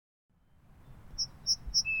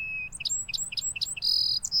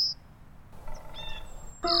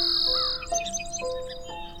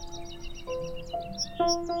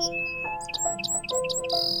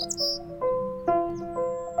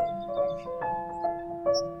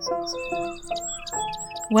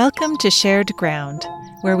Welcome to Shared Ground,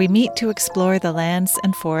 where we meet to explore the lands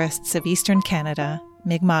and forests of Eastern Canada,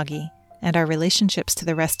 Mi'kma'ki, and our relationships to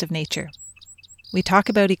the rest of nature. We talk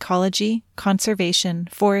about ecology, conservation,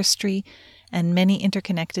 forestry, and many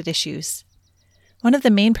interconnected issues. One of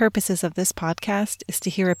the main purposes of this podcast is to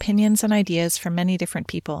hear opinions and ideas from many different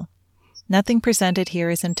people. Nothing presented here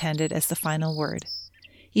is intended as the final word.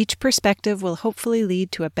 Each perspective will hopefully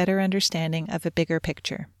lead to a better understanding of a bigger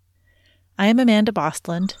picture. I am Amanda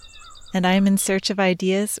Bostland, and I am in search of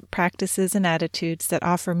ideas, practices, and attitudes that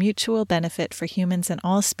offer mutual benefit for humans and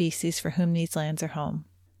all species for whom these lands are home.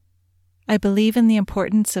 I believe in the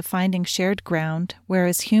importance of finding shared ground, where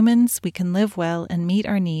as humans we can live well and meet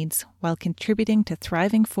our needs while contributing to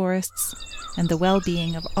thriving forests and the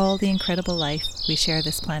well-being of all the incredible life we share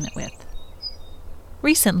this planet with.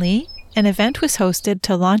 Recently, an event was hosted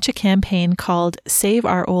to launch a campaign called Save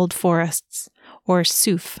Our Old Forests, or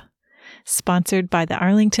SOOF, sponsored by the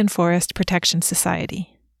Arlington Forest Protection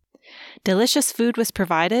Society. Delicious food was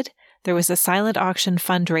provided, there was a silent auction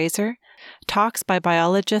fundraiser, talks by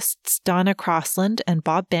biologists Donna Crossland and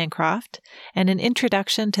Bob Bancroft, and an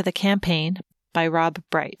introduction to the campaign by Rob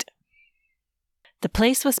Bright. The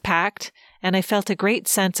place was packed, and I felt a great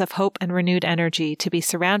sense of hope and renewed energy to be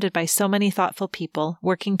surrounded by so many thoughtful people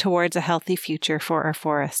working towards a healthy future for our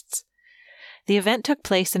forests. The event took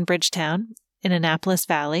place in Bridgetown, in Annapolis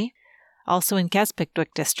Valley, also in Keswick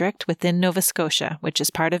District within Nova Scotia, which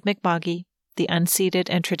is part of Mi'kma'ki, the unceded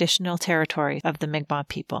and traditional territory of the Mi'kmaq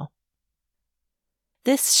people.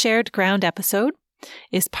 This Shared Ground episode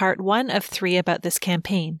is part 1 of 3 about this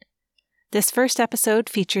campaign. This first episode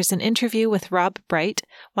features an interview with Rob Bright,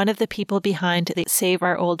 one of the people behind the Save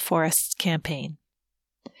Our Old Forests campaign.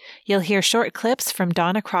 You'll hear short clips from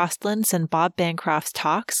Donna Crossland's and Bob Bancroft's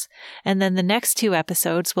talks, and then the next 2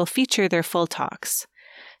 episodes will feature their full talks.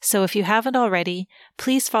 So if you haven't already,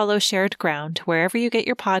 please follow Shared Ground wherever you get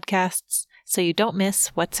your podcasts so you don't miss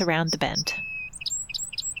what's around the bend.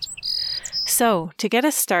 So, to get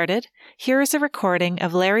us started, here is a recording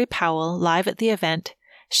of Larry Powell live at the event,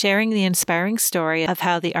 sharing the inspiring story of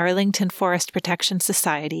how the Arlington Forest Protection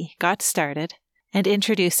Society got started, and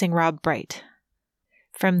introducing Rob Bright.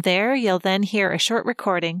 From there, you'll then hear a short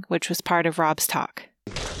recording, which was part of Rob's talk.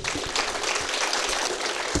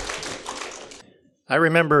 I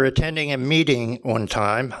remember attending a meeting one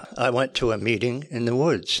time. I went to a meeting in the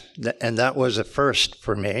woods, and that was a first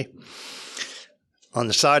for me, on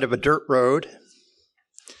the side of a dirt road.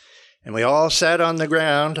 And we all sat on the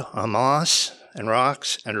ground on moss and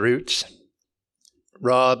rocks and roots.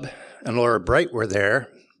 Rob and Laura Bright were there,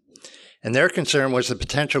 and their concern was the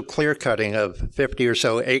potential clear-cutting of 50 or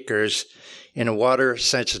so acres in a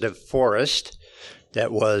water-sensitive forest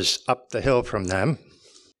that was up the hill from them.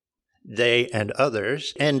 They and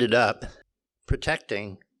others ended up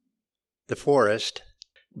protecting the forest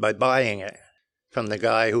by buying it from the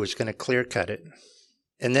guy who was going to clear cut it.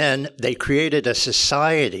 And then they created a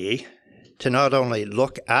society to not only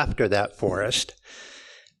look after that forest,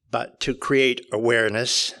 but to create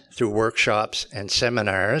awareness through workshops and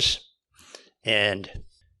seminars. And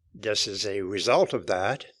this is a result of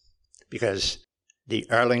that, because the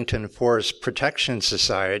Arlington Forest Protection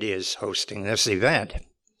Society is hosting this event.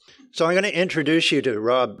 So I'm going to introduce you to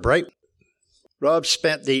Rob Bright. Rob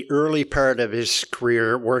spent the early part of his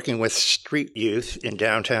career working with street youth in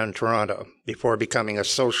downtown Toronto before becoming a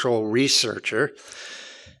social researcher,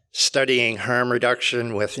 studying harm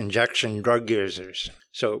reduction with injection drug users.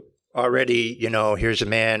 So already, here's a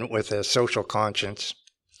man with a social conscience,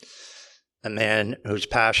 a man who's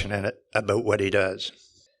passionate about what he does.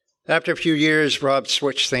 After a few years, Rob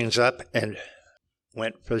switched things up and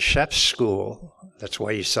went for chef's school. That's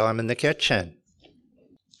why you saw him in the kitchen.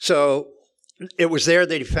 So it was there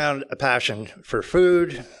that he found a passion for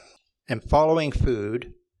food and following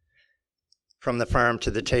food from the farm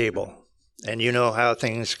to the table. And you know how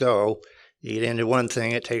things go. You get into one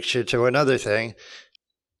thing, it takes you to another thing.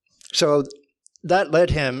 So that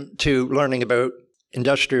led him to learning about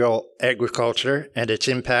industrial agriculture and its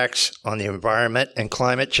impacts on the environment and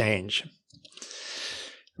climate change.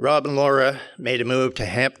 Rob and Laura made a move to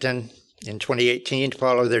Hampton in 2018 to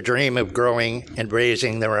follow their dream of growing and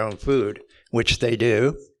raising their own food, which they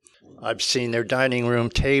do. I've seen their dining room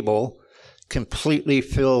table completely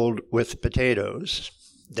filled with potatoes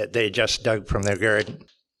that they just dug from their garden.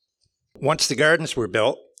 Once the gardens were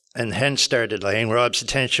built and hens started laying, Rob's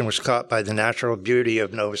attention was caught by the natural beauty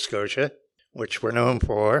of Nova Scotia, which we're known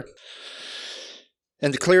for,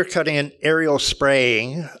 and the clear-cutting and aerial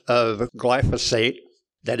spraying of glyphosate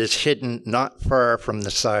that is hidden not far from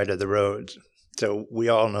the side of the roads. So we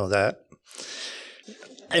all know that.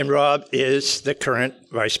 And Rob is the current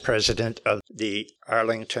vice president of the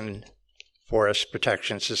Arlington Forest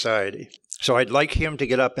Protection Society. So I'd like him to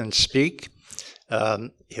get up and speak.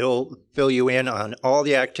 He'll fill you in on all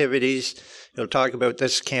the activities. He'll talk about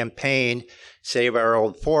this campaign, Save Our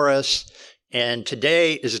Old Forests. And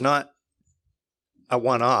today is not a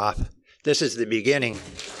one-off. This is the beginning.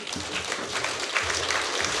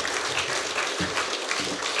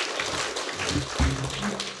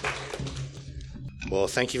 Well,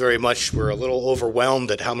 thank you very much. We're a little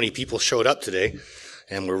overwhelmed at how many people showed up today,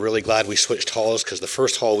 and we're really glad we switched halls because the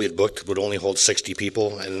first hall we had booked would only hold 60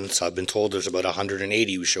 people, and so I've been told there's about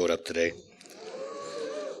 180 who showed up today.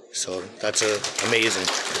 So that's amazing.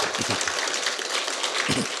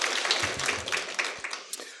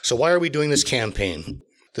 So why are we doing this campaign?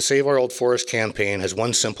 The Save Our Old Forest campaign has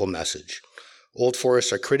one simple message. Old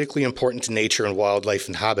forests are critically important to nature and wildlife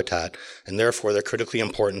and habitat, and therefore they're critically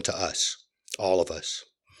important to us. All of us.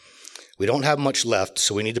 We don't have much left,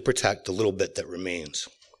 so we need to protect the little bit that remains.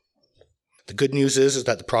 The good news is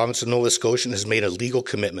that the province of Nova Scotia has made a legal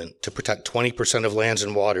commitment to protect 20% of lands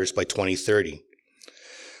and waters by 2030.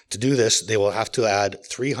 To do this, they will have to add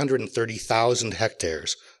 330,000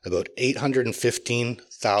 hectares, about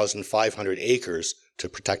 815,500 acres, to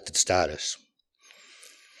protected status.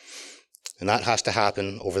 And that has to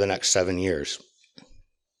happen over the next 7 years.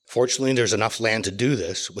 Fortunately, there's enough land to do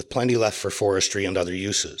this, with plenty left for forestry and other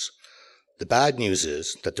uses. The bad news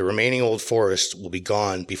is that the remaining old forests will be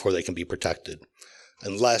gone before they can be protected,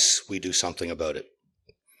 unless we do something about it.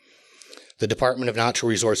 The Department of Natural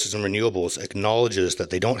Resources and Renewables acknowledges that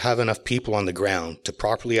they don't have enough people on the ground to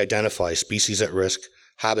properly identify species at risk,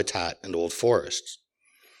 habitat, and old forests.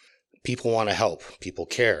 People want to help. People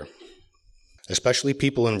care. Especially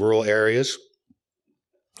people in rural areas,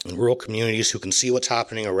 in rural communities who can see what's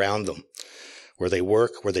happening around them, where they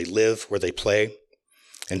work, where they live, where they play.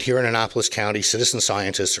 And here in Annapolis County, citizen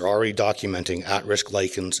scientists are already documenting at-risk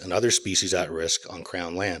lichens and other species at risk on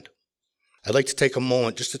Crown land. I'd like to take a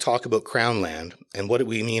moment just to talk about Crown land and what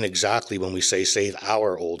we mean exactly when we say save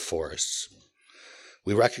our old forests.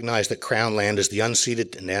 We recognize that Crown land is the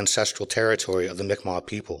unceded and ancestral territory of the Mi'kmaq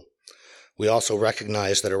people. We also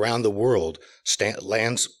recognize that around the world,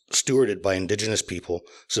 lands stewarded by Indigenous people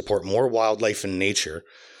support more wildlife and nature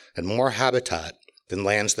and more habitat than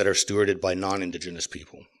lands that are stewarded by non-Indigenous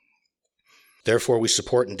people. Therefore, we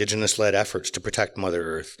support Indigenous-led efforts to protect Mother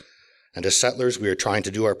Earth, and as settlers, we are trying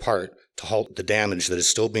to do our part to halt the damage that is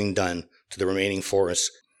still being done to the remaining forests,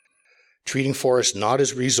 treating forests not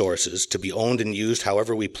as resources to be owned and used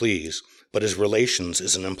however we please, but as relations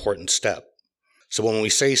is an important step. So when we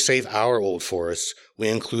say save our old forests, we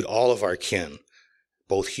include all of our kin,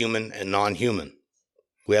 both human and non-human.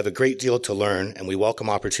 We have a great deal to learn, and we welcome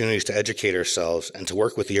opportunities to educate ourselves and to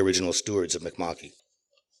work with the original stewards of Mi'kmaq.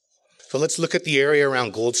 So let's look at the area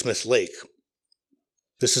around Goldsmith Lake.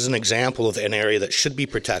 This is an example of an area that should be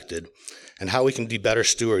protected and how we can be better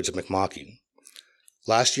stewards of Mi'kmaq.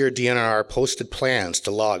 Last year, DNR posted plans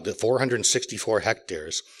to log the 464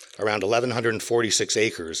 hectares, around 1,146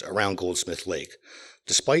 acres around Goldsmith Lake,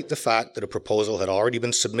 despite the fact that a proposal had already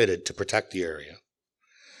been submitted to protect the area.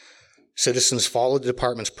 Citizens followed the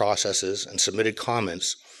department's processes and submitted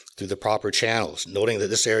comments through the proper channels, noting that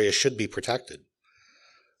this area should be protected.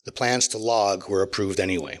 The plans to log were approved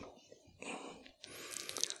anyway.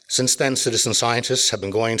 Since then, citizen scientists have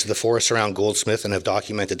been going to the forests around Goldsmith and have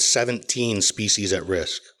documented 17 species at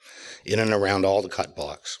risk in and around all the cut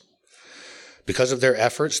blocks. Because of their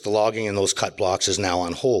efforts, the logging in those cut blocks is now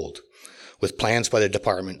on hold, with plans by the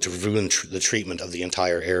department to review the treatment of the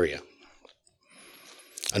entire area.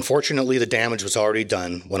 Unfortunately, the damage was already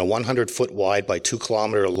done when a 100-foot wide by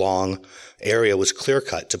 2-kilometer long area was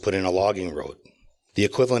clear-cut to put in a logging road, the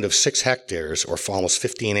equivalent of 6 hectares or almost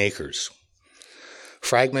 15 acres.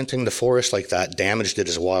 Fragmenting the forest like that damaged it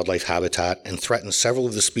as a wildlife habitat and threatened several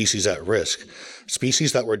of the species at risk,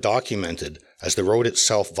 species that were documented as the road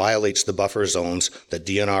itself violates the buffer zones that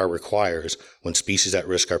DNR requires when species at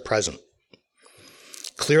risk are present.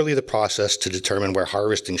 Clearly, the process to determine where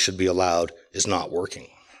harvesting should be allowed is not working.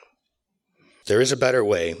 There is a better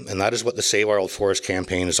way, and that is what the Save Our Old Forest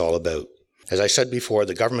campaign is all about. As I said before,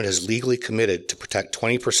 the government has legally committed to protect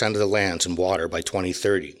 20% of the lands and water by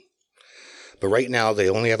 2030. But right now, they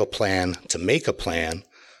only have a plan to make a plan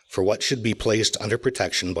for what should be placed under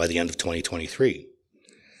protection by the end of 2023.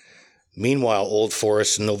 Meanwhile, old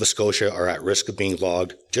forests in Nova Scotia are at risk of being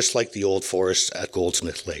logged, just like the old forests at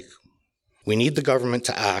Goldsmith Lake. We need the government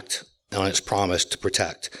to act on its promise to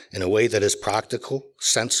protect in a way that is practical,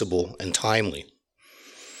 sensible, and timely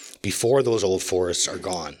before those old forests are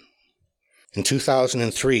gone. In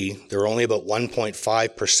 2003, there were only about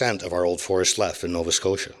 1.5% of our old forest left in Nova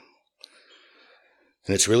Scotia.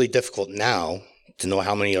 And it's really difficult now to know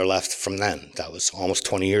how many are left from then. That was almost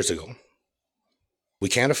 20 years ago. We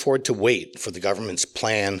can't afford to wait for the government's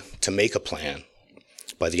plan to make a plan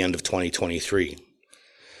by the end of 2023.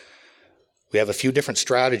 We have a few different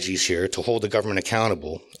strategies here to hold the government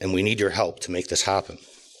accountable, and we need your help to make this happen.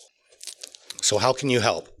 So how can you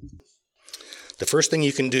help? The first thing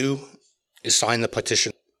you can do is sign the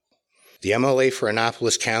petition. The MLA for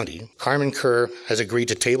Annapolis County, Carmen Kerr, has agreed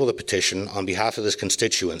to table the petition on behalf of his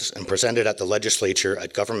constituents and present it at the legislature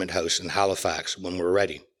at Government House in Halifax when we're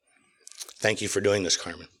ready. Thank you for doing this,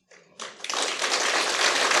 Carmen.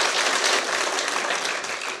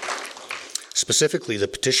 Specifically, the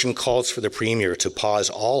petition calls for the Premier to pause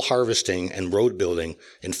all harvesting and road building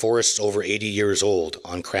in forests over 80 years old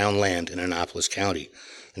on Crown land in Annapolis County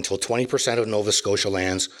until 20% of Nova Scotia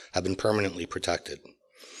lands have been permanently protected.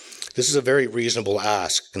 This is a very reasonable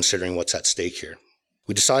ask considering what's at stake here.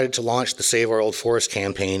 We decided to launch the Save Our Old Forest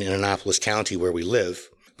campaign in Annapolis County where we live,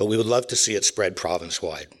 but we would love to see it spread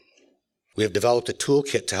province-wide. We have developed a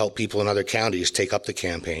toolkit to help people in other counties take up the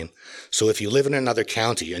campaign, so if you live in another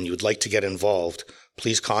county and you would like to get involved,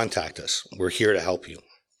 please contact us. We're here to help you.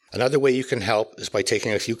 Another way you can help is by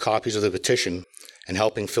taking a few copies of the petition and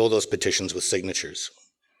helping fill those petitions with signatures.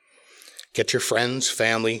 Get your friends,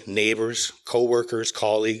 family, neighbors, co-workers,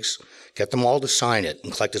 colleagues, get them all to sign it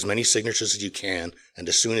and collect as many signatures as you can and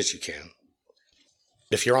as soon as you can.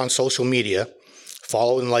 If you're on social media,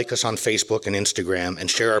 follow and like us on Facebook and Instagram and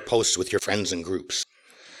share our posts with your friends and groups.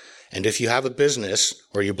 And if you have a business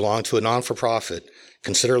or you belong to a non-for-profit,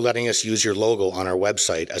 consider letting us use your logo on our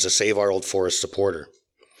website as a Save Our Old Forest supporter.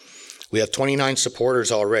 We have 29 supporters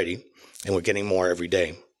already, and we're getting more every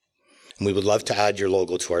day. And we would love to add your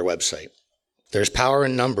logo to our website. There's power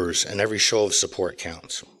in numbers, and every show of support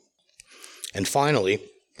counts. And finally,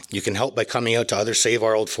 you can help by coming out to other Save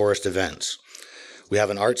Our Old Forest events. We have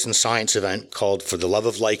an arts and science event called For the Love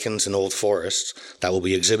of Lichens and Old Forests that will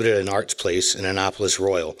be exhibited in Arts Place in Annapolis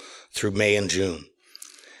Royal through May and June.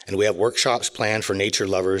 And we have workshops planned for nature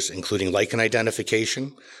lovers, including lichen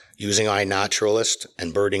identification, using iNaturalist,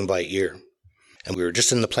 and birding by ear. And we were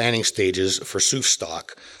just in the planning stages for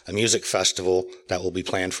Soofstock, a music festival that will be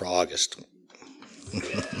planned for August.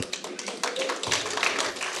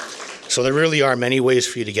 So there really are many ways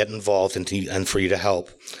for you to get involved and for you to help,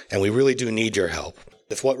 and we really do need your help.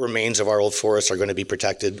 If what remains of our old forests are going to be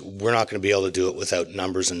protected, we're not going to be able to do it without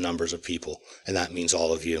numbers and numbers of people, and that means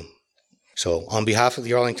all of you. So on behalf of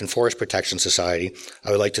the Arlington Forest Protection Society,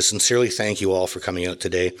 I would like to sincerely thank you all for coming out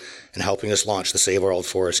today and helping us launch the Save Our Old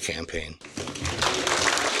Forest campaign.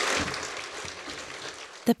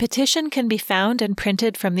 The petition can be found and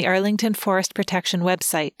printed from the Arlington Forest Protection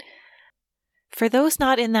website. For those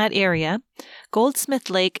not in that area, Goldsmith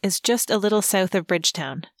Lake is just a little south of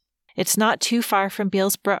Bridgetown. It's not too far from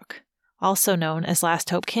Beals Brook, also known as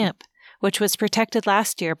Last Hope Camp, which was protected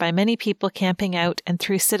last year by many people camping out and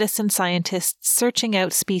through citizen scientists searching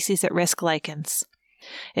out species-at-risk lichens.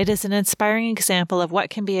 It is an inspiring example of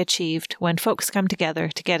what can be achieved when folks come together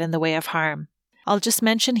to get in the way of harm. I'll just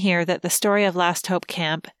mention here that the story of Last Hope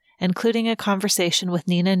Camp, including a conversation with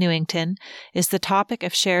Nina Newington, is the topic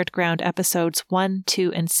of Shared Ground episodes 1,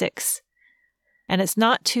 2, and 6. And it's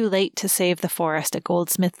not too late to save the forest at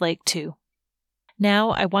Goldsmith Lake too. Now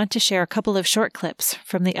I want to share a couple of short clips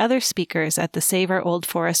from the other speakers at the Save Our Old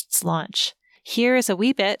Forests launch. Here is a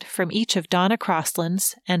wee bit from each of Donna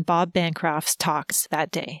Crossland's and Bob Bancroft's talks that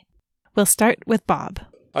day. We'll start with Bob.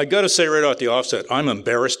 I got to say right out the offset, I'm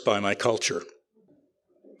embarrassed by my culture.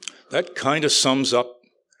 That kind of sums up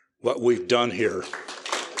what we've done here.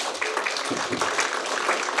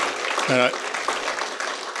 And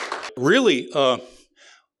really,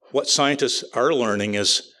 what scientists are learning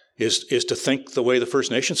is to think the way the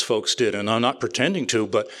First Nations folks did. And I'm not pretending to,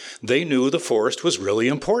 but they knew the forest was really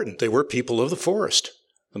important. They were people of the forest,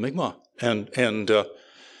 the Mi'kmaq. And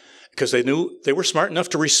because they knew they were smart enough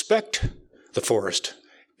to respect the forest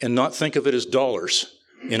and not think of it as dollars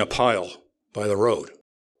in a pile by the road.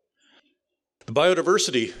 The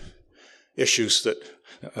biodiversity issues,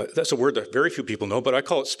 that's a word that very few people know, but I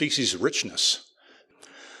call it species richness.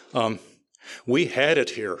 We had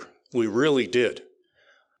it here. We really did.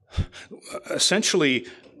 Essentially,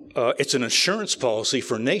 it's an insurance policy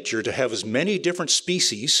for nature to have as many different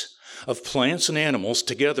species of plants and animals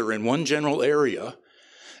together in one general area.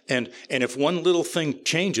 And if one little thing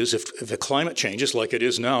changes, if the climate changes like it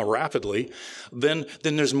is now rapidly, then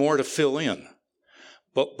there's more to fill in.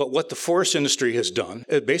 But what the forest industry has done,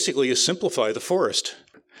 it basically is simplify the forest.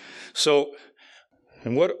 So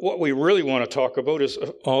And what we really want to talk about is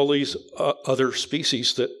all these other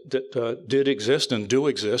species that did exist and do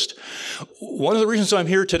exist. One of the reasons I'm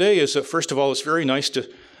here today is that, first of all, it's very nice to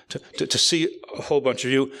see a whole bunch of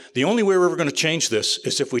you. The only way we're ever going to change this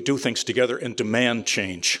is if we do things together and demand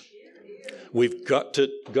change. We've got to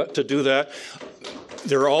do that.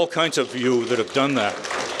 There are all kinds of you that have done that.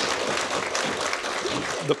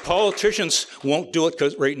 The politicians won't do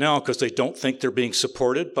it right now because they don't think they're being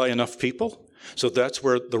supported by enough people. So that's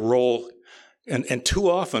where the role, and too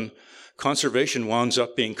often, conservation winds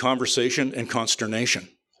up being conversation and consternation.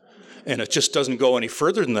 And it just doesn't go any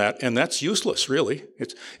further than that, and that's useless, really.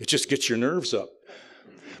 It just gets your nerves up.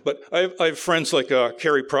 But I have friends like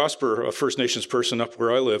Kerry Prosper, a First Nations person up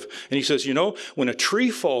where I live, and he says, when a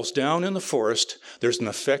tree falls down in the forest, there's an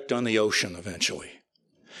effect on the ocean eventually.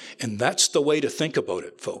 And that's the way to think about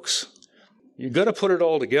it, folks. You've got to put it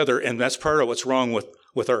all together, and that's part of what's wrong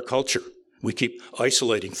with our culture. We keep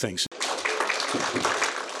isolating things.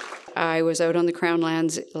 I was out on the Crown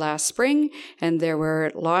lands last spring, and there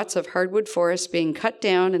were lots of hardwood forests being cut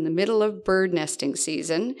down in the middle of bird nesting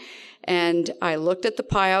season. And I looked at the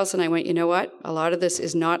piles and I went, you know what? A lot of this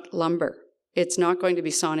is not lumber. It's not going to be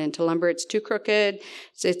sawn into lumber. It's too crooked.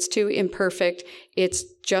 It's too imperfect. It's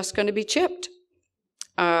just going to be chipped.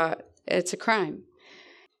 It's a crime.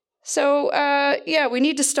 So, we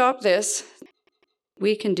need to stop this.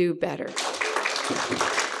 We can do better.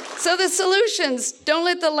 So the solutions: don't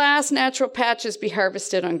let the last natural patches be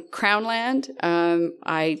harvested on Crown land.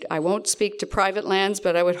 I won't speak to private lands,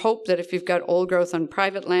 but I would hope that if you've got old growth on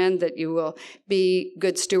private land, that you will be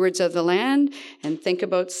good stewards of the land and think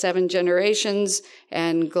about 7 generations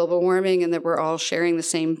and global warming and that we're all sharing the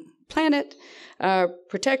same planet.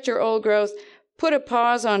 Protect your old growth. Put a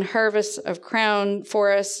pause on harvests of Crown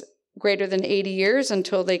forests greater than 80 years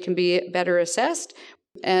until they can be better assessed.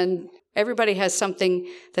 And everybody has something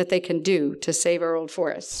that they can do to save our old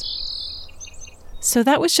forests. So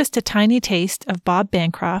that was just a tiny taste of Bob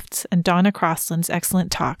Bancroft's and Donna Crossland's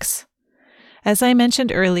excellent talks. As I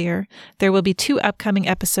mentioned earlier, there will be 2 upcoming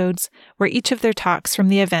episodes where each of their talks from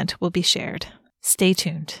the event will be shared. Stay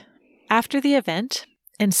tuned. After the event,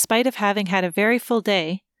 in spite of having had a very full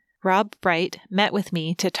day, Rob Bright met with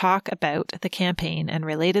me to talk about the campaign and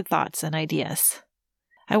related thoughts and ideas.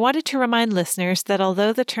 I wanted to remind listeners that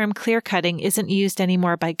although the term clear-cutting isn't used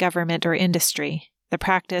anymore by government or industry, the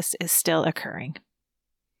practice is still occurring.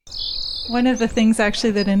 One of the things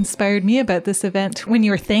actually that inspired me about this event, when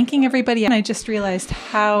you were thanking everybody, and I just realized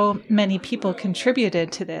how many people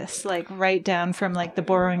contributed to this, like right down from like the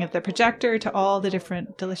borrowing of the projector to all the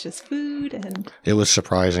different delicious food. And it was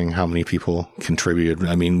surprising how many people contributed.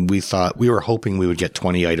 I mean, we were hoping we would get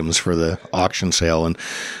 20 items for the auction sale. And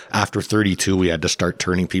after 32, we had to start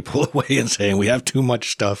turning people away and saying, we have too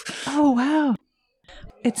much stuff. Oh, wow.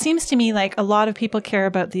 It seems to me like a lot of people care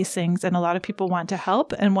about these things and a lot of people want to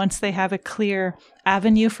help. And once they have a clear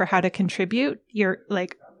avenue for how to contribute, your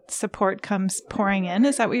like support comes pouring in.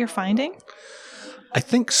 Is that what you're finding? I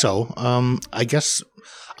think so. I guess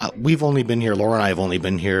we've only been here, Laura and I have only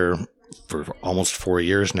been here for almost 4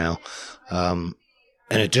 years now. And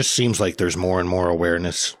it just seems like there's more and more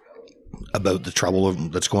awareness about the trouble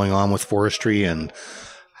that's going on with forestry and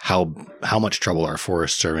how much trouble our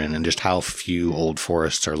forests are in and just how few old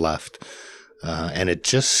forests are left. And it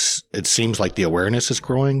seems like the awareness is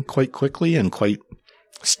growing quite quickly and quite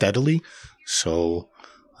steadily. So,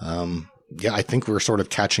 I think we're sort of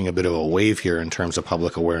catching a bit of a wave here in terms of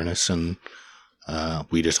public awareness. And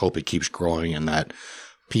we just hope it keeps growing and that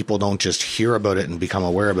people don't just hear about it and become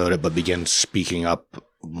aware about it, but begin speaking up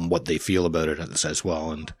what they feel about it as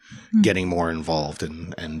well and getting more involved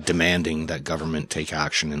and demanding that government take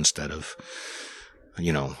action instead of,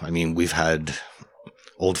 we've had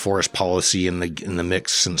old forest policy in the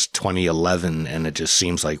mix since 2011, and it just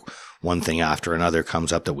seems like one thing after another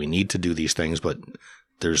comes up that we need to do these things, but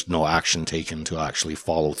there's no action taken to actually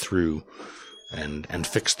follow through and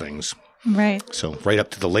fix things. Right. So right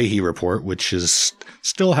up to the Leahy report, which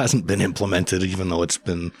still hasn't been implemented, even though it's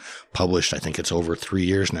been published. I think it's over 3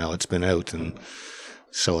 years now it's been out. And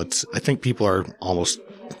so I think people are almost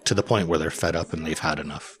to the point where they're fed up and they've had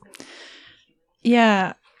enough.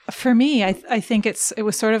 Yeah. For me, I think it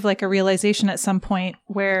was sort of like a realization at some point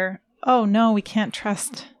where, oh no, we can't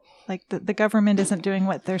trust, like the government isn't doing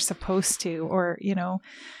what they're supposed to, or,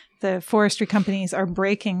 the forestry companies are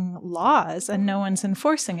breaking laws and no one's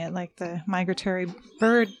enforcing it, like the Migratory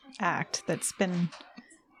Bird Act that's been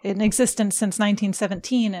in existence since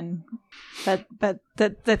 1917 and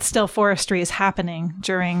that still forestry is happening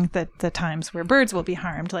during the times where birds will be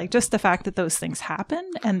harmed. Like just the fact that those things happen,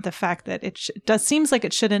 and the fact that it seems like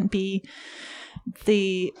it shouldn't be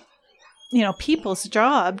the people's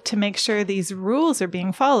job to make sure these rules are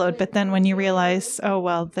being followed. But then when you realize, oh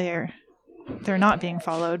well, they're not being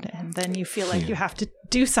followed, and then you feel like you have to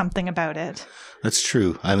do something about it. That's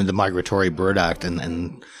true. I mean, the Migratory Bird Act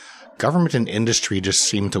and government and industry just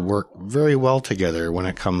seem to work very well together when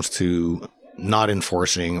it comes to not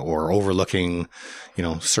enforcing or overlooking,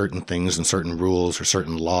 certain things and certain rules or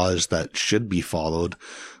certain laws that should be followed.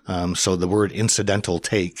 So the word incidental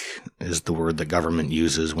take is the word that government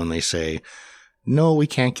uses when they say, no, we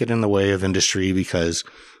can't get in the way of industry because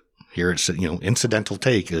here it's, incidental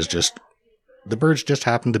take is just the birds just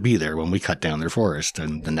happen to be there when we cut down their forest,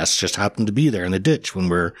 and the nests just happen to be there in the ditch when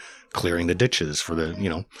we're clearing the ditches for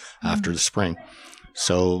the, after the spring.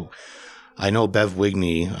 So I know Bev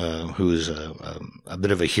Wigney, who's a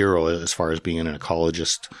bit of a hero as far as being an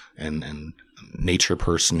ecologist and nature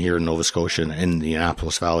person here in Nova Scotia and in the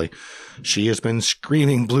Annapolis Valley. She has been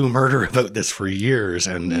screaming blue murder about this for years.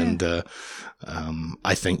 And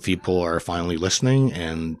I think people are finally listening,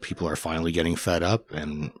 and people are finally getting fed up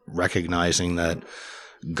and recognizing that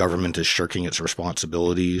government is shirking its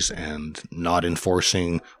responsibilities and not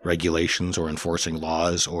enforcing regulations or enforcing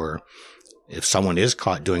laws, or if someone is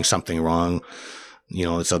caught doing something wrong,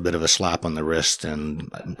 it's a bit of a slap on the wrist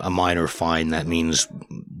and a minor fine. That means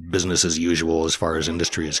business as usual as far as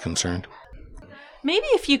industry is concerned. Maybe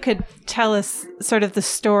if you could tell us sort of the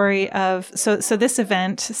story of, so this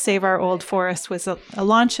event, Save Our Old Forest, was a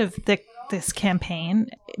launch of this campaign.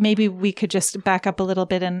 Maybe we could just back up a little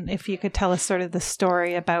bit, and if you could tell us sort of the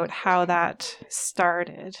story about how that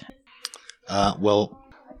started. Well,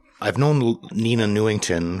 I've known Nina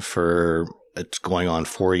Newington for, it's going on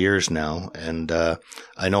 4 years now, and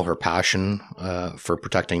I know her passion for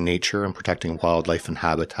protecting nature and protecting wildlife and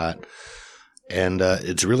habitat. And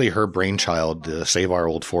it's really her brainchild, the Save Our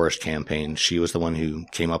Old Forest campaign. She was the one who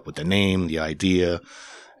came up with the name, the idea,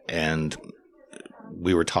 and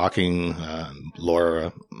we were talking,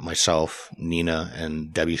 Laura, myself, Nina,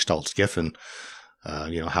 and Debbie Stultz-Giffen,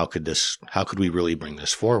 how could we really bring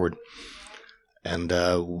this forward? And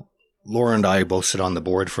Laura and I both sit on the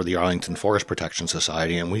board for the Arlington Forest Protection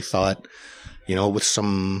Society, and we thought, with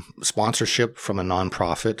some sponsorship from a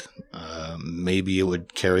nonprofit, maybe it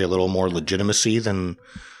would carry a little more legitimacy than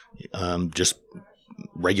just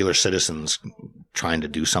regular citizens trying to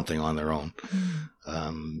do something on their own.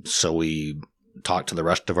 So we talked to the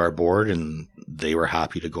rest of our board, and they were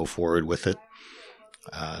happy to go forward with it.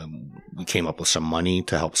 We came up with some money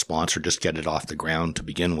to help sponsor, just get it off the ground to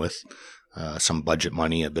begin with. Some budget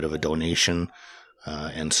money, a bit of a donation,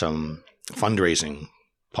 and some fundraising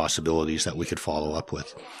possibilities that we could follow up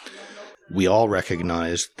with. We all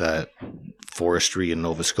recognize that forestry in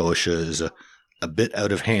Nova Scotia is a bit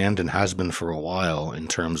out of hand and has been for a while in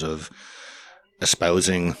terms of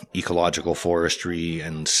espousing ecological forestry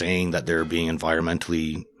and saying that they're being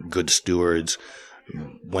environmentally good stewards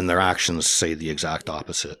when their actions say the exact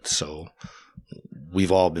opposite. So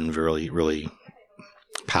we've all been really, really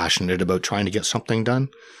passionate about trying to get something done.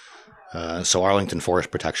 So Arlington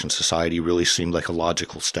Forest Protection Society really seemed like a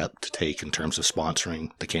logical step to take in terms of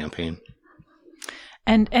sponsoring the campaign.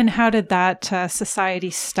 And how did that society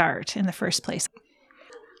start in the first place?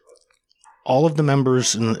 All of the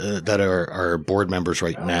members that are board members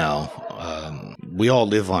right now, we all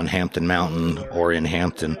live on Hampton Mountain or in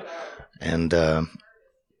Hampton. And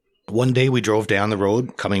one day we drove down the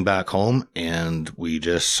road coming back home, and we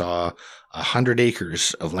just saw 100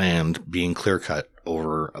 acres of land being clear-cut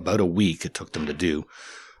over about a week it took them to do.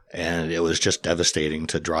 And it was just devastating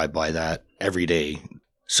to drive by that every day.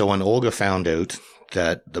 So when Olga found out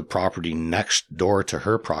that the property next door to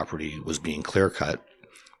her property was being clear-cut,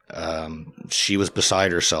 she was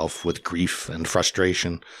beside herself with grief and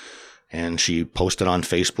frustration. And she posted on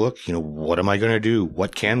Facebook, what am I going to do?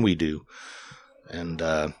 What can we do? And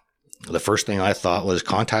the first thing I thought was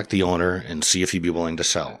contact the owner and see if he'd be willing to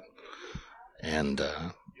sell. And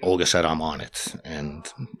Olga said, I'm on it. And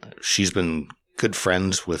she's been good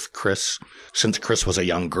friends with Chris since Chris was a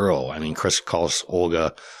young girl. I mean, Chris calls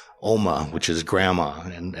Olga Oma, which is grandma,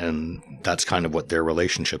 and that's kind of what their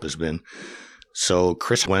relationship has been. So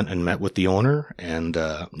Chris went and met with the owner and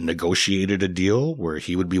negotiated a deal where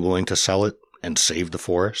he would be willing to sell it and save the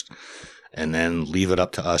forest, and then leave it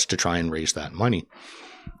up to us to try and raise that money.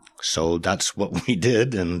 So that's what we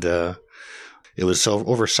did, and it was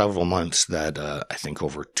over several months that I think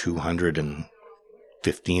over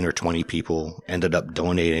 215 or 20 people ended up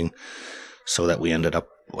donating, so that we ended up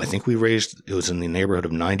I think we raised, it was in the neighborhood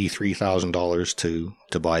of $93,000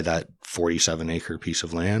 to buy that 47-acre piece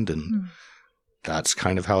of land. And that's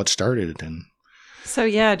kind of how it started. And so,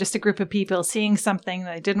 yeah, just a group of people seeing something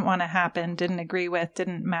that didn't want to happen, didn't agree with,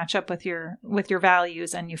 didn't match up with your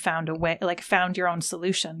values, and you found a way, like found your own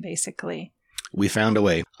solution, basically. We found a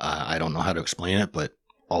way. I don't know how to explain it, but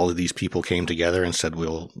all of these people came together and said,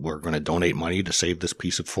 we're going to donate money to save this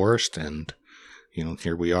piece of forest. And,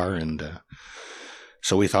 here we are. And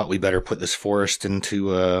so we thought we better put this forest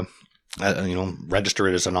into, register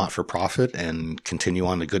it as a not-for-profit and continue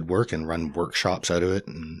on the good work and run workshops out of it.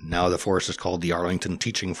 And now the forest is called the Arlington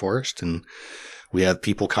Teaching Forest. And we have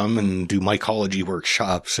people come and do mycology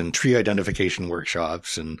workshops and tree identification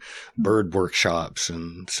workshops and bird workshops.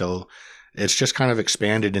 And so it's just kind of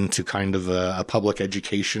expanded into kind of a public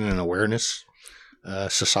education and awareness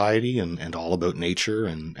society and all about nature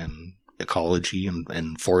and ecology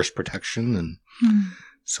and forest protection. And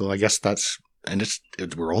so I guess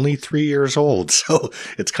we're only 3 years old, so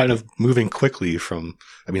it's kind of moving quickly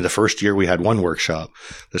the first year we had 1 workshop.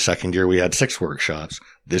 The second year we had 6 workshops.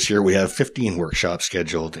 This year we have 15 workshops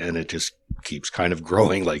scheduled, and it just keeps kind of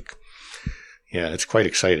growing it's quite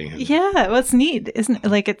exciting. Yeah, well, it's neat, isn't it?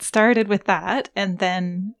 Like, it started with that, and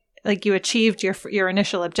then like you achieved your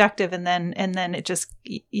initial objective, and then it just,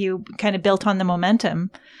 you kind of built on the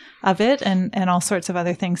momentum of it, and all sorts of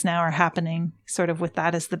other things now are happening sort of with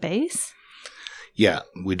that as the base. Yeah,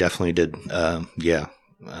 we definitely did.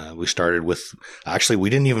 We started with, actually,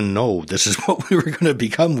 we didn't even know this is what we were going to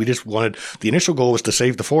become. We just the initial goal was to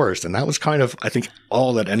save the forest. And that was kind of, I think,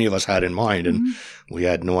 all that any of us had in mind. And we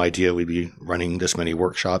had no idea we'd be running this many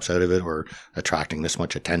workshops out of it, or attracting this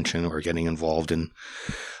much attention, or getting involved in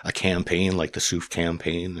a campaign like the SOOF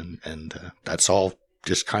campaign. And that's all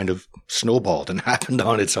just kind of snowballed and happened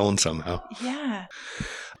on its own somehow. Yeah.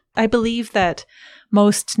 I believe that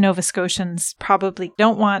most Nova Scotians probably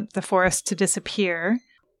don't want the forest to disappear.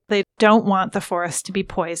 They don't want the forest to be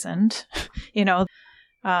poisoned.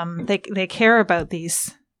 They care about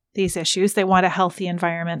these issues. They want a healthy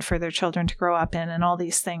environment for their children to grow up in and all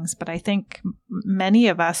these things. But I think many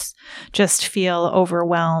of us just feel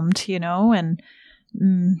overwhelmed, and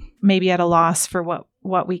maybe at a loss for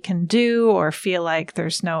what we can do, or feel like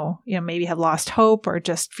there's no, maybe have lost hope, or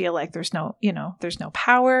just feel like there's no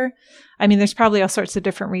power. I mean, there's probably all sorts of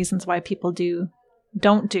different reasons why people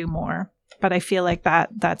don't do more, but I feel like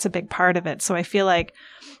that's a big part of it. So I feel like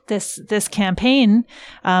this campaign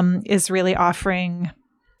is really offering,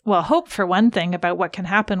 well, hope for one thing about what can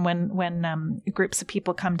happen when groups of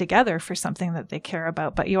people come together for something that they care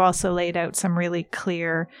about. But you also laid out some really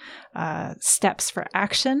clear steps for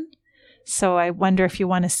action. So I wonder if you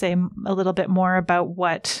want to say a little bit more about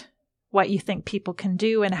what you think people can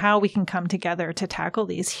do and how we can come together to tackle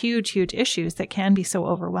these huge, huge issues that can be so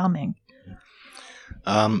overwhelming.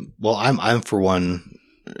 Well, I'm for one,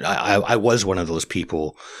 I was one of those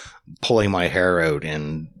people pulling my hair out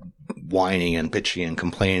and whining and bitching and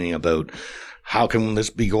complaining about how can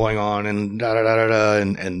this be going on and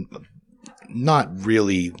and not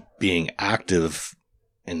really being active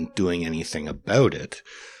in doing anything about it.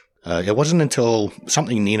 It wasn't until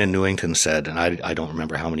something Nina Newington said, and I don't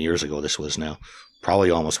remember how many years ago this was now,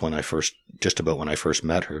 probably almost just about when I first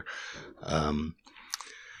met her.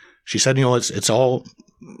 She said, it's all,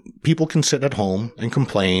 people can sit at home and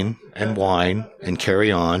complain and whine and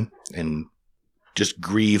carry on and just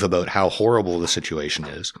grieve about how horrible the situation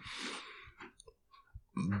is.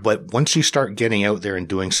 But once you start getting out there and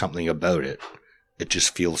doing something about it, it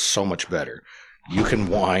just feels so much better. You can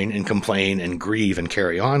whine and complain and grieve and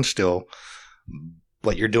carry on still,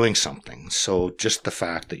 but you're doing something. So just the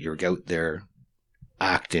fact that you're out there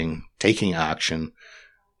acting, taking action,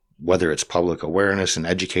 whether it's public awareness and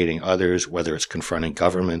educating others, whether it's confronting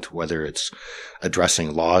government, whether it's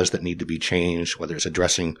addressing laws that need to be changed, whether it's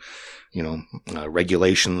addressing,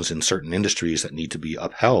 regulations in certain industries that need to be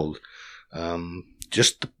upheld,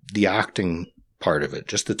 just the acting part of it,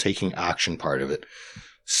 just the taking action part of it.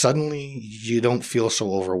 Suddenly you don't feel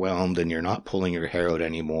so overwhelmed and you're not pulling your hair out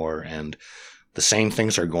anymore, and the same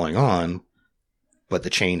things are going on, but the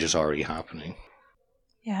change is already happening.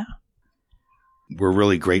 Yeah. We're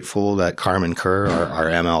really grateful that Carmen Kerr, our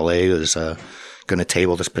MLA, is going to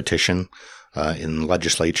table this petition in the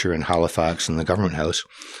legislature in Halifax in the Government House.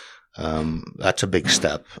 That's a big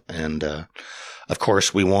step. And of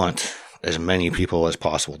course, we want as many people as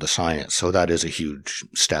possible to sign it. So that is a huge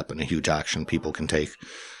step and a huge action people can take.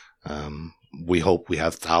 We hope we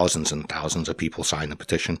have thousands and thousands of people sign the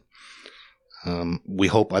petition. We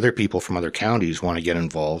hope other people from other counties want to get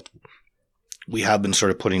involved. We have been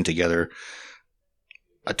sort of putting together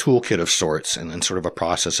a toolkit of sorts and sort of a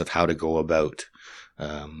process of how to go about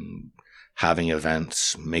having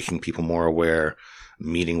events, making people more aware,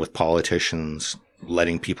 meeting with politicians,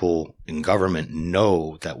 letting people in government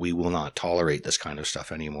know that we will not tolerate this kind of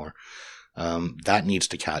stuff anymore. That needs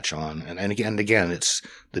to catch on. And again, it's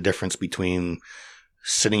the difference between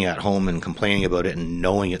sitting at home and complaining about it and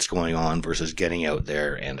knowing it's going on versus getting out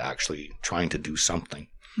there and actually trying to do something,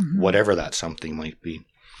 whatever that something might be.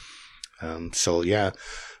 So yeah,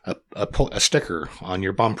 a sticker on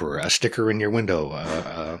your bumper, a sticker in your window,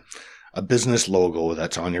 a business logo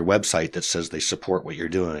that's on your website that says they support what you're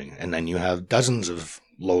doing. And then you have dozens of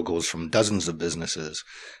logos from dozens of businesses,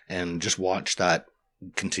 and just watch that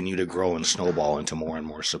continue to grow and snowball into more and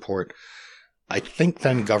more support. I think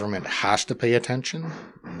then government has to pay attention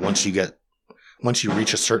once you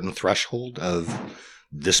reach a certain threshold of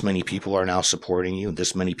this many people are now supporting you,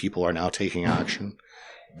 this many people are now taking action.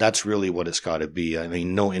 That's really what it's got to be. I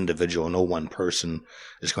mean, no individual, no one person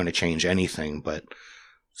is going to change anything, but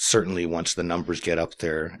certainly once the numbers get up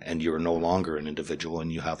there and you're no longer an individual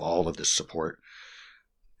and you have all of this support,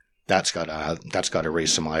 that's got to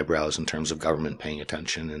raise some eyebrows in terms of government paying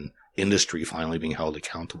attention and industry finally being held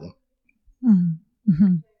accountable.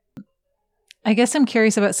 Mm-hmm. I guess I'm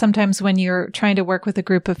curious about sometimes when you're trying to work with a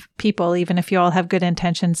group of people, even if you all have good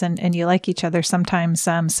intentions and you like each other, sometimes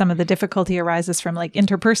some of the difficulty arises from like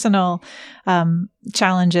interpersonal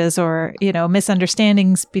challenges or,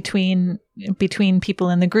 misunderstandings between people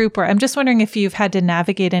in the group. Or I'm just wondering if you've had to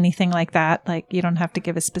navigate anything like that. Like, you don't have to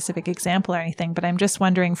give a specific example or anything, but I'm just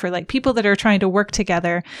wondering for like people that are trying to work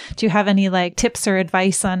together, do you have any like tips or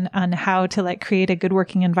advice on how to like create a good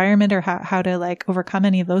working environment or how to like overcome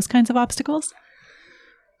any of those kinds of obstacles?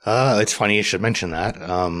 It's funny you should mention that.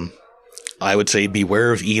 I would say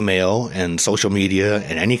beware of email and social media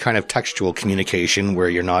and any kind of textual communication where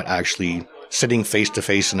you're not actually sitting face to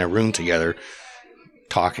face in a room together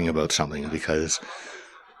talking about something, because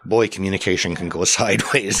boy, communication can go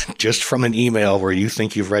sideways just from an email where you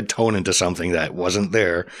think you've read tone into something that wasn't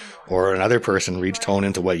there, or another person reads tone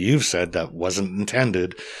into what you've said that wasn't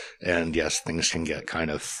intended. And yes, things can get kind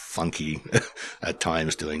of funky at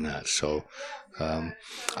times doing that. So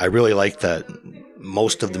I really like that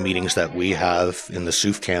most of the meetings that we have in the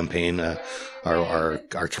SOOF campaign,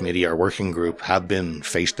 our committee, our working group, have been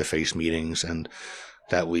face-to-face meetings, and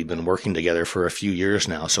that we've been working together for a few years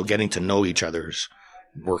now. So getting to know each other's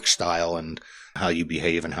work style and how you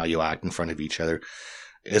behave and how you act in front of each other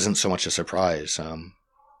isn't so much a surprise.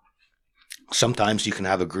 Sometimes you can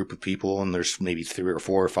have a group of people and there's maybe 3 or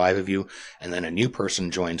 4 or 5 of you, and then a new person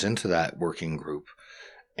joins into that working group.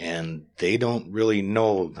 And they don't really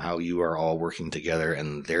know how you are all working together,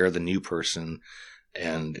 and they're the new person.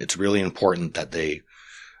 And it's really important that they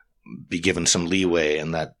be given some leeway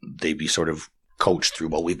and that they be sort of coached through,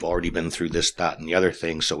 well, we've already been through this, that, and the other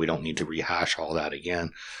thing, so we don't need to rehash all that again.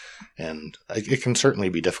 And it can certainly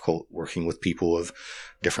be difficult working with people of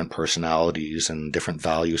different personalities and different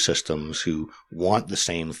value systems who want the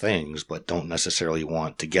same things, but don't necessarily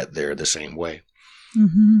want to get there the same way.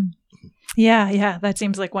 Mm-hmm. Yeah. That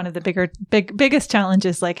seems like one of the biggest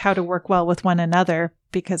challenges, like how to work well with one another,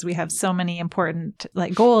 because we have so many important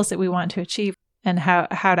like goals that we want to achieve, and how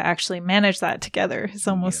to actually manage that together is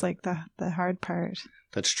almost like the hard part.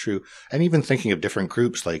 That's true. And even thinking of different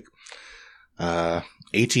groups like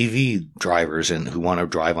ATV drivers and who want to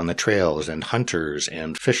drive on the trails, and hunters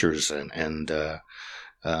and fishers and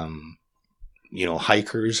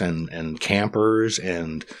hikers and campers,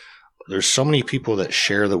 and there's so many people that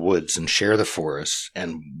share the woods and share the forests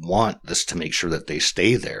and want this to make sure that they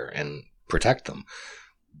stay there and protect them.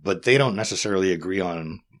 But they don't necessarily agree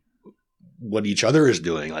on what each other is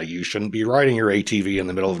doing. Like, you shouldn't be riding your ATV in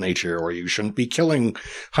the middle of nature, or you shouldn't be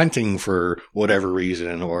hunting for whatever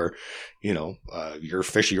reason, or, you're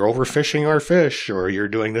overfishing our fish, or you're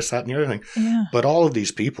doing this, that, and the other thing. Yeah. But all of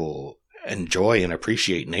these people enjoy and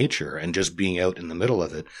appreciate nature and just being out in the middle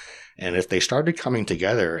of it. And if they started coming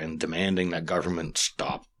together and demanding that government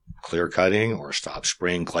stop clear cutting or stop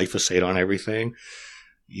spraying glyphosate on everything,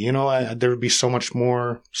 there would be so much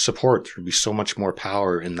more support. There would be so much more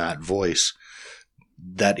power in that voice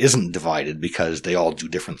that isn't divided because they all do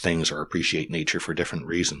different things or appreciate nature for different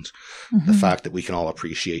reasons. Mm-hmm. The fact that we can all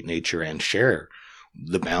appreciate nature and share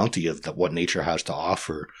the bounty of what nature has to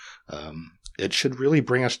offer, it should really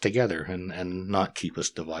bring us together and not keep us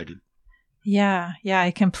divided. Yeah, I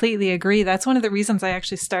completely agree. That's one of the reasons I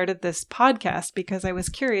actually started this podcast, because I was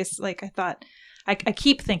curious. Like, I thought, I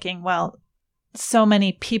keep thinking, well, so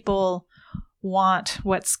many people want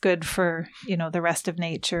what's good for, the rest of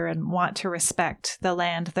nature and want to respect the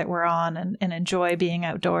land that we're on and enjoy being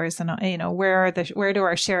outdoors. And, where do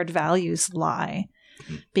our shared values lie?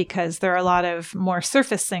 Because there are a lot of more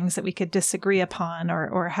surface things that we could disagree upon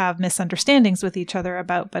or have misunderstandings with each other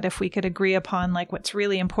about. But if we could agree upon like what's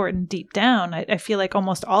really important deep down, I feel like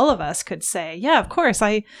almost all of us could say, yeah, of course,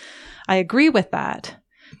 I agree with that.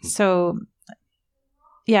 So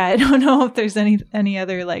yeah, I don't know if there's any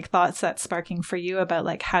other like thoughts that's sparking for you about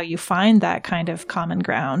like how you find that kind of common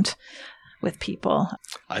ground with people.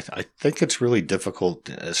 I think it's really difficult,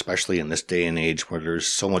 especially in this day and age where there's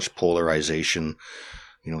so much polarization,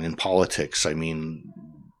 in politics. I mean,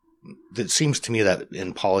 it seems to me that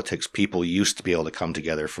in politics, people used to be able to come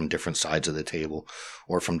together from different sides of the table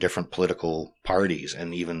or from different political parties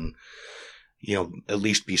and even, at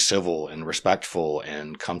least be civil and respectful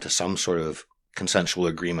and come to some sort of consensual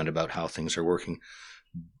agreement about how things are working.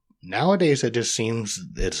 Nowadays, it just seems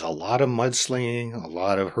it's a lot of mudslinging, a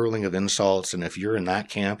lot of hurling of insults, and if you're in that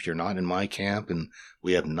camp, you're not in my camp, and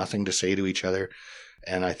we have nothing to say to each other.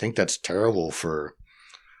 And I think that's terrible for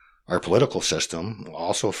our political system,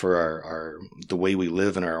 also for the way we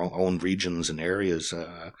live in our own regions and areas.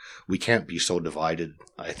 We can't be so divided,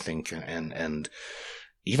 I think, and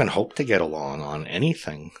even hope to get along on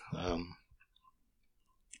anything.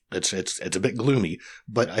 It's a bit gloomy,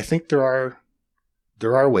 but I think there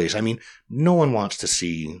are ways. I mean, no one wants to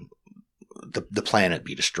see the planet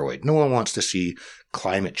be destroyed. No one wants to see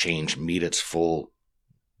climate change meet its full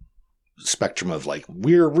spectrum of like,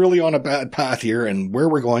 we're really on a bad path here and where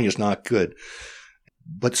we're going is not good.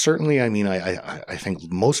 But certainly, I mean, I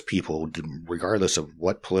think most people, regardless of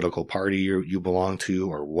what political party you belong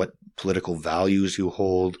to or what political values you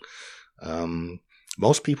hold,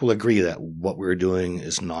 most people agree that what we're doing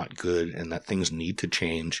is not good and that things need to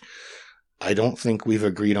change. I don't think we've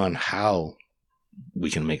agreed on how we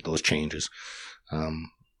can make those changes.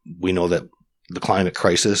 We know that the climate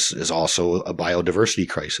crisis is also a biodiversity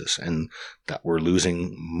crisis and that we're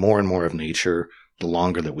losing more and more of nature the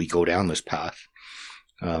longer that we go down this path.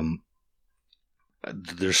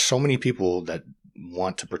 There's so many people that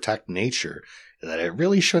want to protect nature that it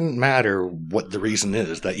really shouldn't matter what the reason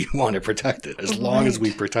is that you want to protect it, as long as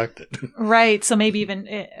we protect it. Right. So maybe even,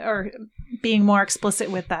 or being more explicit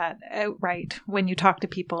with that outright when you talk to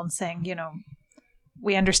people and saying,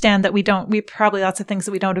 we understand that we probably lots of things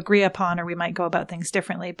that we don't agree upon, or we might go about things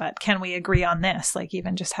differently, but can we agree on this? Like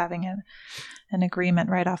even just having an agreement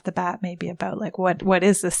right off the bat, maybe about like, what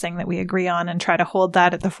is this thing that we agree on, and try to hold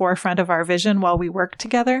that at the forefront of our vision while we work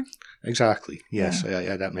together. Exactly. Yes.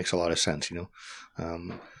 Yeah, that makes a lot of sense.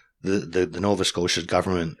 The Nova Scotia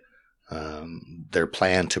government, their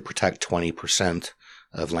plan to protect 20%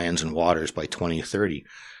 of lands and waters by 2030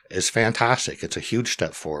 is fantastic. It's a huge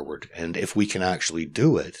step forward. And if we can actually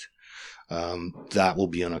do it, that will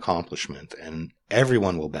be an accomplishment and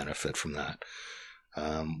everyone will benefit from that.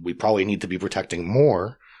 We probably need to be protecting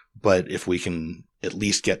more, but if we can at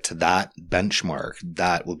least get to that benchmark,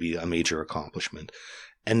 that will be a major accomplishment.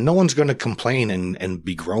 And no one's going to complain and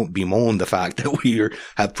bemoan the fact that we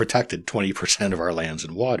have protected 20% of our lands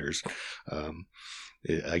and waters.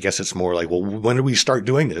 I guess it's more like, well, when do we start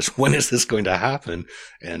doing this? When is this going to happen?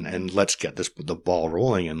 And let's get the ball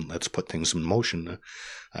rolling and let's put things in motion.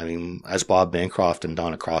 I mean, as Bob Bancroft and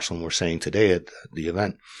Donna Crosland were saying today at the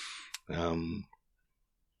event,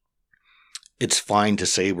 it's fine to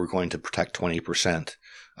say we're going to protect 20%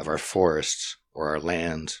 of our forests or our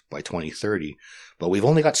lands by 2030, but we've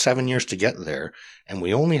only got 7 years to get there, and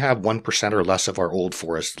we only have 1% or less of our old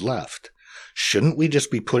forests left. Shouldn't we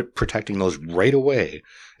just be protecting those right away,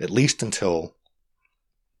 at least until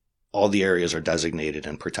all the areas are designated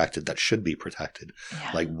and protected that should be protected?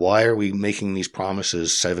 Yeah. Like, why are we making these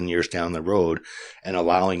promises 7 years down the road and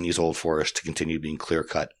allowing these old forests to continue being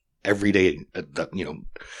clear-cut every day,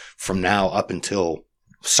 from now up until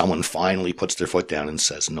someone finally puts their foot down and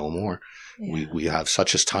says no more? Yeah. We have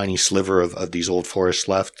such a tiny sliver of these old forests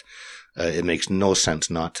left. It makes no sense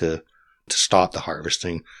not to stop the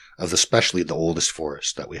harvesting of especially the oldest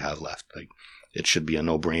forests that we have left. Like, it should be a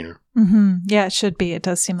no-brainer. Mm-hmm. Yeah, it should be. It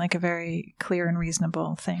does seem like a very clear and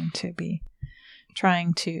reasonable thing to be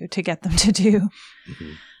trying to get them to do.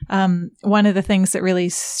 Mm-hmm. One of the things that really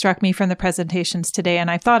struck me from the presentations today, and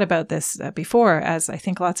I've thought about this before, as I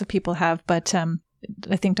think lots of people have, but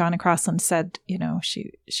I think Donna Crosland said,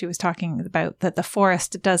 she was talking about that the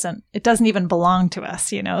forest doesn't even belong to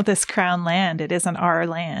us, this crown land. It isn't our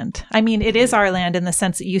land. I mean, it is our land in the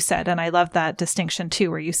sense that you said, and I love that distinction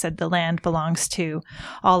too, where you said the land belongs to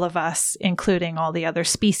all of us, including all the other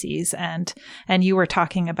species. And you were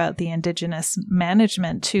talking about the Indigenous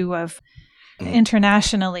management too of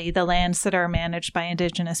internationally, the lands that are managed by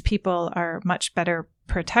Indigenous people are much better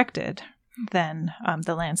protected than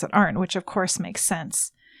the lands that aren't, which of course makes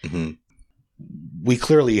sense. Mm-hmm. We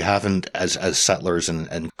clearly haven't, as settlers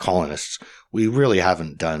and colonists, we really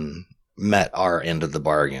haven't met our end of the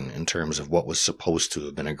bargain in terms of what was supposed to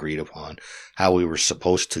have been agreed upon, how we were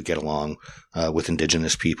supposed to get along with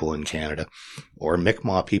Indigenous people in Canada or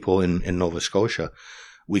Mi'kmaq people in Nova Scotia.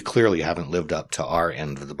 We clearly haven't lived up to our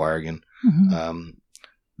end of the bargain. Mm-hmm.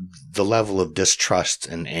 The level of distrust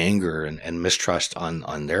and anger and mistrust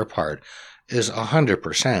on their part is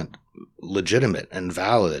 100% legitimate and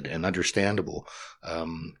valid and understandable.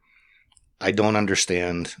 I don't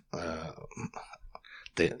understand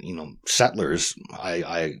settlers.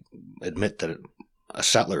 I admit that a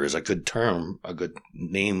settler is a good term, a good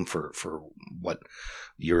name for what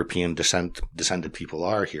European descended people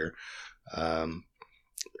are here.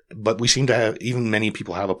 But we seem to have, even many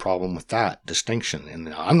people have a problem with that distinction.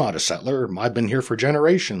 And I'm not a settler. I've been here for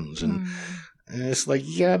generations. And it's like,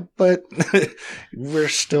 yeah, but we're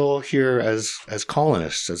still here as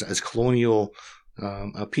colonists, as colonial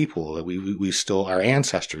people. We still, our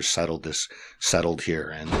ancestors settled here.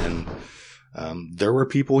 And there were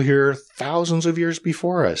people here thousands of years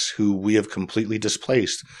before us who we have completely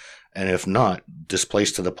displaced. And if not,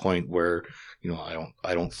 displaced to the point where,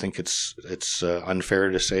 I don't think it's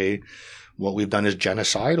unfair to say what we've done is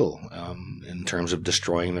genocidal in terms of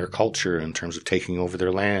destroying their culture, in terms of taking over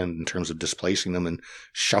their land, in terms of displacing them and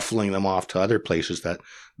shuffling them off to other places that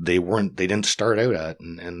they didn't start out at.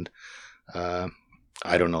 And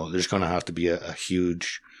I don't know. There's going to have to be a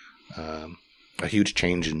huge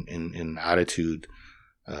change in attitude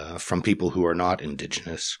from people who are not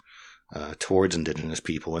Indigenous towards Indigenous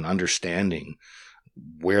people, and understanding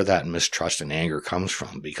where that mistrust and anger comes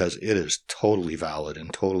from, because it is totally valid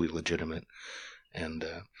and totally legitimate. And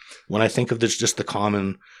when I think of this, just the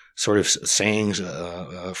common sort of sayings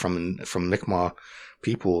from Mi'kmaq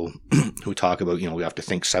people who talk about, we have to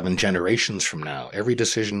think 7 generations from now. Every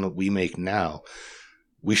decision that we make now,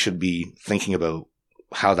 we should be thinking about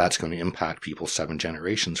how that's going to impact people 7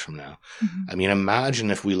 generations from now. Mm-hmm. I mean, imagine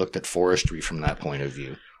if we looked at forestry from that point of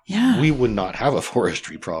view. Yeah. We would not have a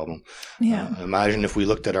forestry problem. Yeah. Imagine if we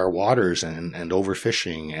looked at our waters and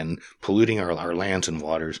overfishing and polluting our lands and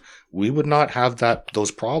waters. We would not have those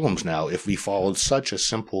problems now if we followed such a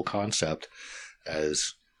simple concept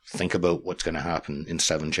as think about what's going to happen in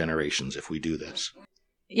 7 generations if we do this.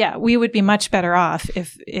 Yeah, we would be much better off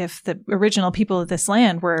if the original people of this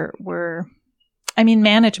land were I mean,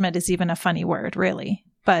 management is even a funny word, really.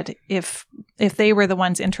 But if they were the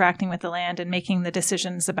ones interacting with the land and making the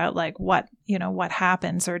decisions about like what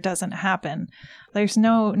happens or doesn't happen, there's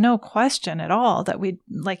no question at all that we,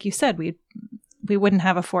 like you said, we wouldn't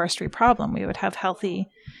have a forestry problem. We would have healthy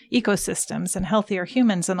ecosystems and healthier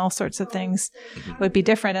humans, and all sorts of things would be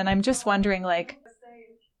different. And I'm just wondering, like,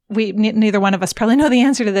 neither one of us probably know the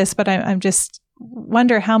answer to this, but I'm just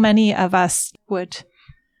wonder how many of us would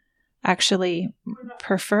actually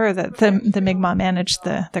prefer that the Mi'kmaq manage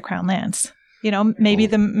the Crown lands.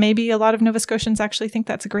 Maybe a lot of Nova Scotians actually think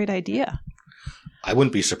that's a great idea. I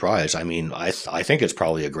wouldn't be surprised. I mean, I think it's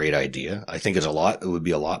probably a great idea. I think it would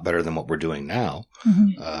be a lot better than what we're doing now.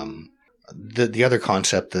 Mm-hmm. The other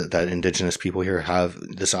concept that Indigenous people here have,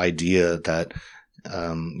 this idea that,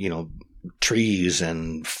 trees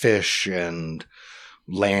and fish and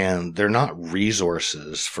land, they're not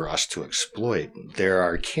resources for us to exploit. They're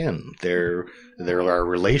our kin. They're our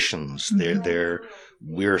relations. Mm-hmm.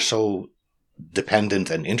 We're so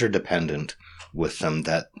dependent and interdependent with them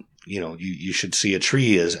that, you should see a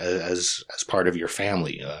tree as part of your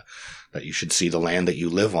family, that you should see the land that you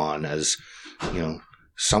live on as,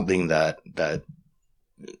 something that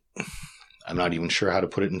I'm not even sure how to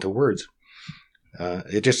put it into words.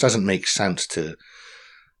 It just doesn't make sense to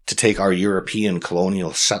take our European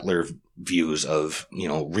colonial settler views of,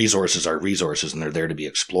 resources are resources and they're there to be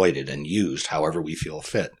exploited and used however we feel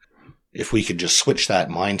fit. If we could just switch that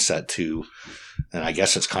mindset to, and I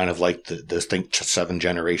guess it's kind of like the think 7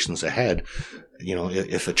 generations ahead,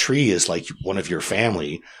 if a tree is like one of your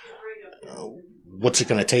family, what's it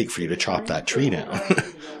going to take for you to chop that tree down?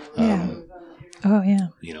 Oh, yeah.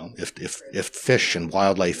 If fish and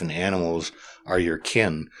wildlife and animals are your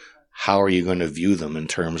kin, how are you going to view them in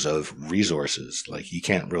terms of resources? Like, you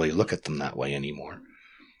can't really look at them that way anymore.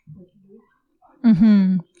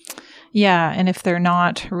 Mm-hmm. Yeah, and if they're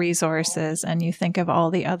not resources, and you think of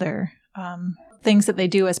all the other things that they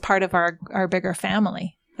do as part of our bigger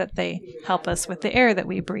family, that they help us with the air that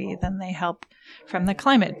we breathe, and they help from the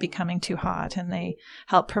climate becoming too hot, and they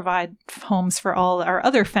help provide homes for all our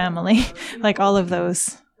other family, like all of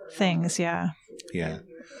those things. Yeah. Yeah.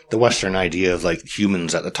 The Western idea of like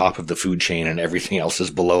humans at the top of the food chain and everything else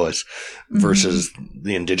is below us versus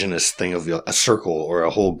the indigenous thing of a circle or a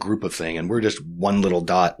whole group of thing. And we're just one little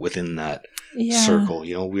dot within that circle.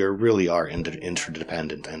 You know, we really are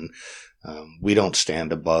interdependent, and we don't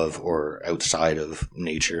stand above or outside of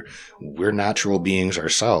nature. We're natural beings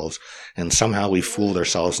ourselves, and somehow we fooled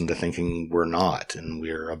ourselves into thinking we're not, and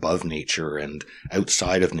we're above nature and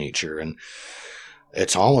outside of nature. And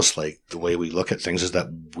it's almost like the way we look at things is that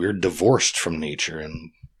we're divorced from nature,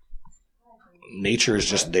 and nature is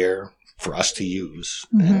just there for us to use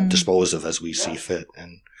and dispose of as we see fit.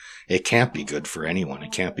 And it can't be good for anyone.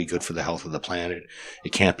 It can't be good for the health of the planet.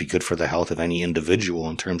 It can't be good for the health of any individual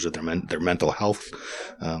in terms of their mental health.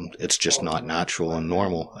 It's just not natural and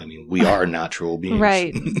normal. I mean, we are natural beings.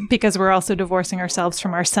 Right, because we're also divorcing ourselves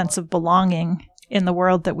from our sense of belonging in the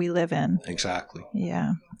world that we live in. Exactly.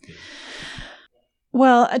 Yeah.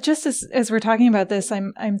 Well, just as we're talking about this,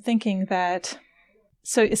 I'm thinking that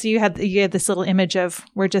so you had this little image of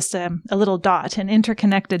we're just a little dot, an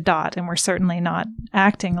interconnected dot, and we're certainly not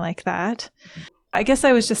acting like that. I guess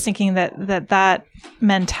I was just thinking that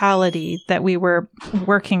mentality that we were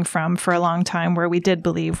working from for a long time, where we did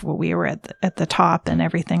believe we were at the top and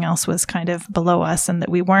everything else was kind of below us, and that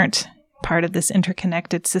we weren't part of this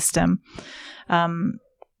interconnected system.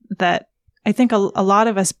 That I think a lot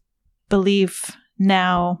of us believe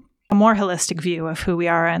now a more holistic view of who we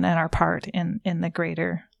are and our part in the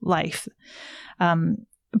greater life.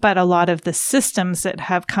 But a lot of the systems that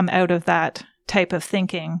have come out of that type of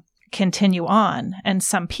thinking continue on. And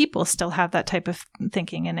some people still have that type of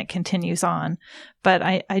thinking and it continues on. But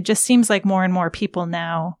I just seems like more and more people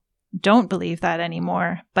now don't believe that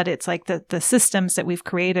anymore. But it's like the systems that we've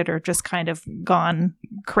created are just kind of gone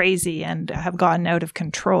crazy and have gotten out of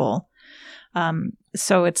control.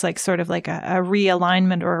 So it's like sort of like a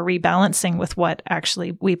realignment or a rebalancing with what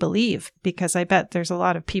actually we believe, because I bet there's a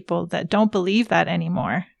lot of people that don't believe that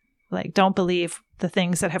anymore, like don't believe the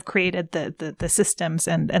things that have created the systems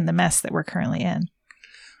and the mess that we're currently in.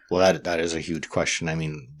 Well, that is a huge question. I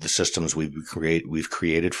mean, the systems we've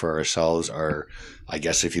created for ourselves are, I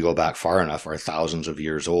guess if you go back far enough, are thousands of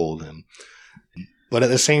years old. But at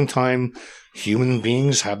the same time, human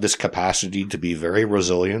beings have this capacity to be very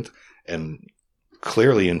resilient and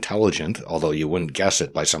clearly intelligent, although you wouldn't guess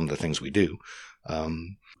it by some of the things we do.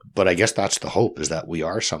 But I guess that's the hope, is that we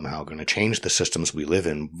are somehow going to change the systems we live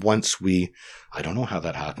in once I don't know how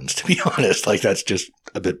that happens, to be honest. Like, that's just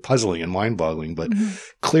a bit puzzling and mind-boggling. But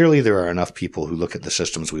clearly there are enough people who look at the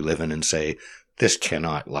systems we live in and say, this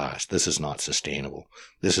cannot last. This is not sustainable.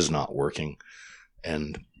 This is not working.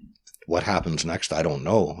 And what happens next, I don't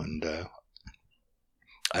know. And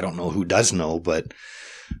I don't know who does know, but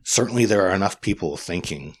certainly there are enough people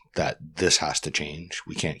thinking that this has to change.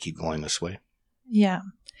 We can't keep going this way. Yeah.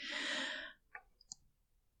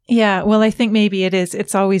 Yeah. Well, I think maybe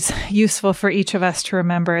it's always useful for each of us to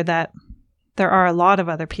remember that there are a lot of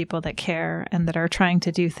other people that care and that are trying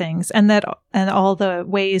to do things, and all the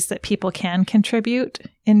ways that people can contribute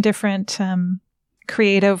in different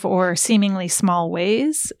creative or seemingly small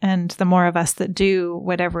ways. And the more of us that do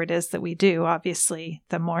whatever it is that we do, obviously,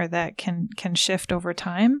 the more that can shift over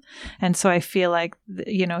time. And so I feel like,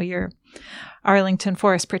 your Arlington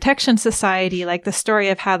Forest Protection Society, like the story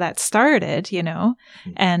of how that started,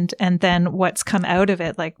 and then what's come out of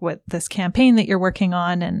it, like what this campaign that you're working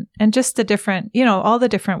on, and just the different, all the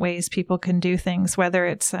different ways people can do things, whether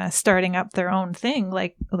it's starting up their own thing,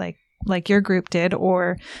 like your group did,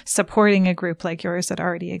 or supporting a group like yours that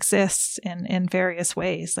already exists in various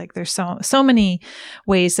ways. Like there's so many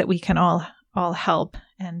ways that we can all help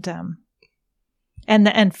and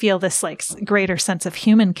feel this like greater sense of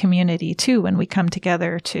human community too, when we come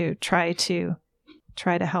together to try to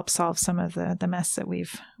help solve some of the mess that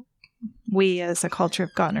we as a culture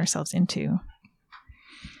have gotten ourselves into.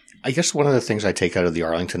 I guess one of the things I take out of the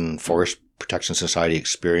Arlington Forest Protection Society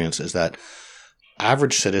experience is that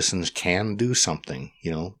average citizens can do something.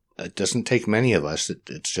 It doesn't take many of us.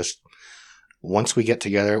 It's just once we get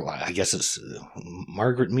together. I guess it's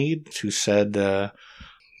Margaret Mead who said,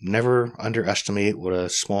 never underestimate what a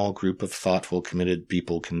small group of thoughtful, committed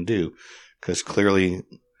people can do. Because clearly,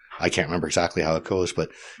 I can't remember exactly how it goes,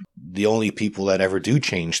 but the only people that ever do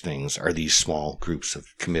change things are these small groups of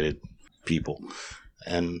committed people.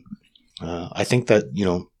 And I think that,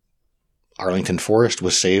 Arlington Forest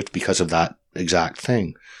was saved because of that exact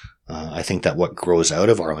thing. I think that what grows out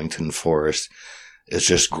of Arlington Forest is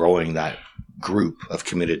just growing that group of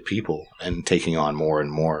committed people and taking on more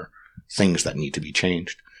and more things that need to be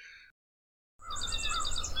changed.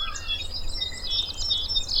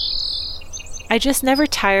 I just never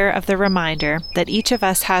tire of the reminder that each of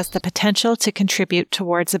us has the potential to contribute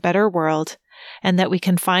towards a better world, and that we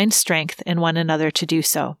can find strength in one another to do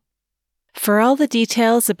so. For all the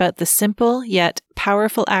details about the simple yet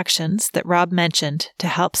powerful actions that Rob mentioned to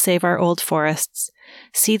help save our old forests,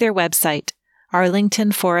 see their website,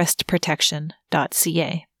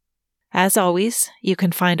 arlingtonforestprotection.ca. As always, you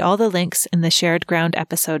can find all the links in the Shared Ground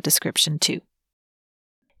episode description too.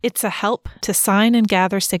 It's a help to sign and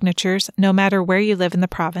gather signatures no matter where you live in the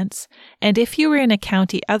province, and if you were in a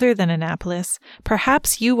county other than Annapolis,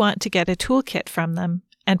 perhaps you want to get a toolkit from them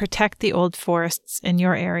and protect the old forests in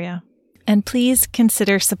your area. And please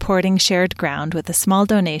consider supporting Shared Ground with a small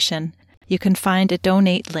donation. You can find a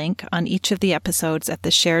donate link on each of the episodes at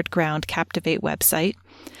the Shared Ground Captivate website,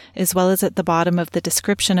 as well as at the bottom of the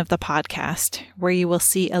description of the podcast, where you will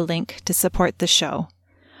see a link to support the show.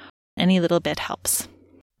 Any little bit helps.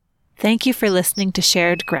 Thank you for listening to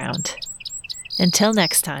Shared Ground. Until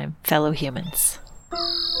next time, fellow humans.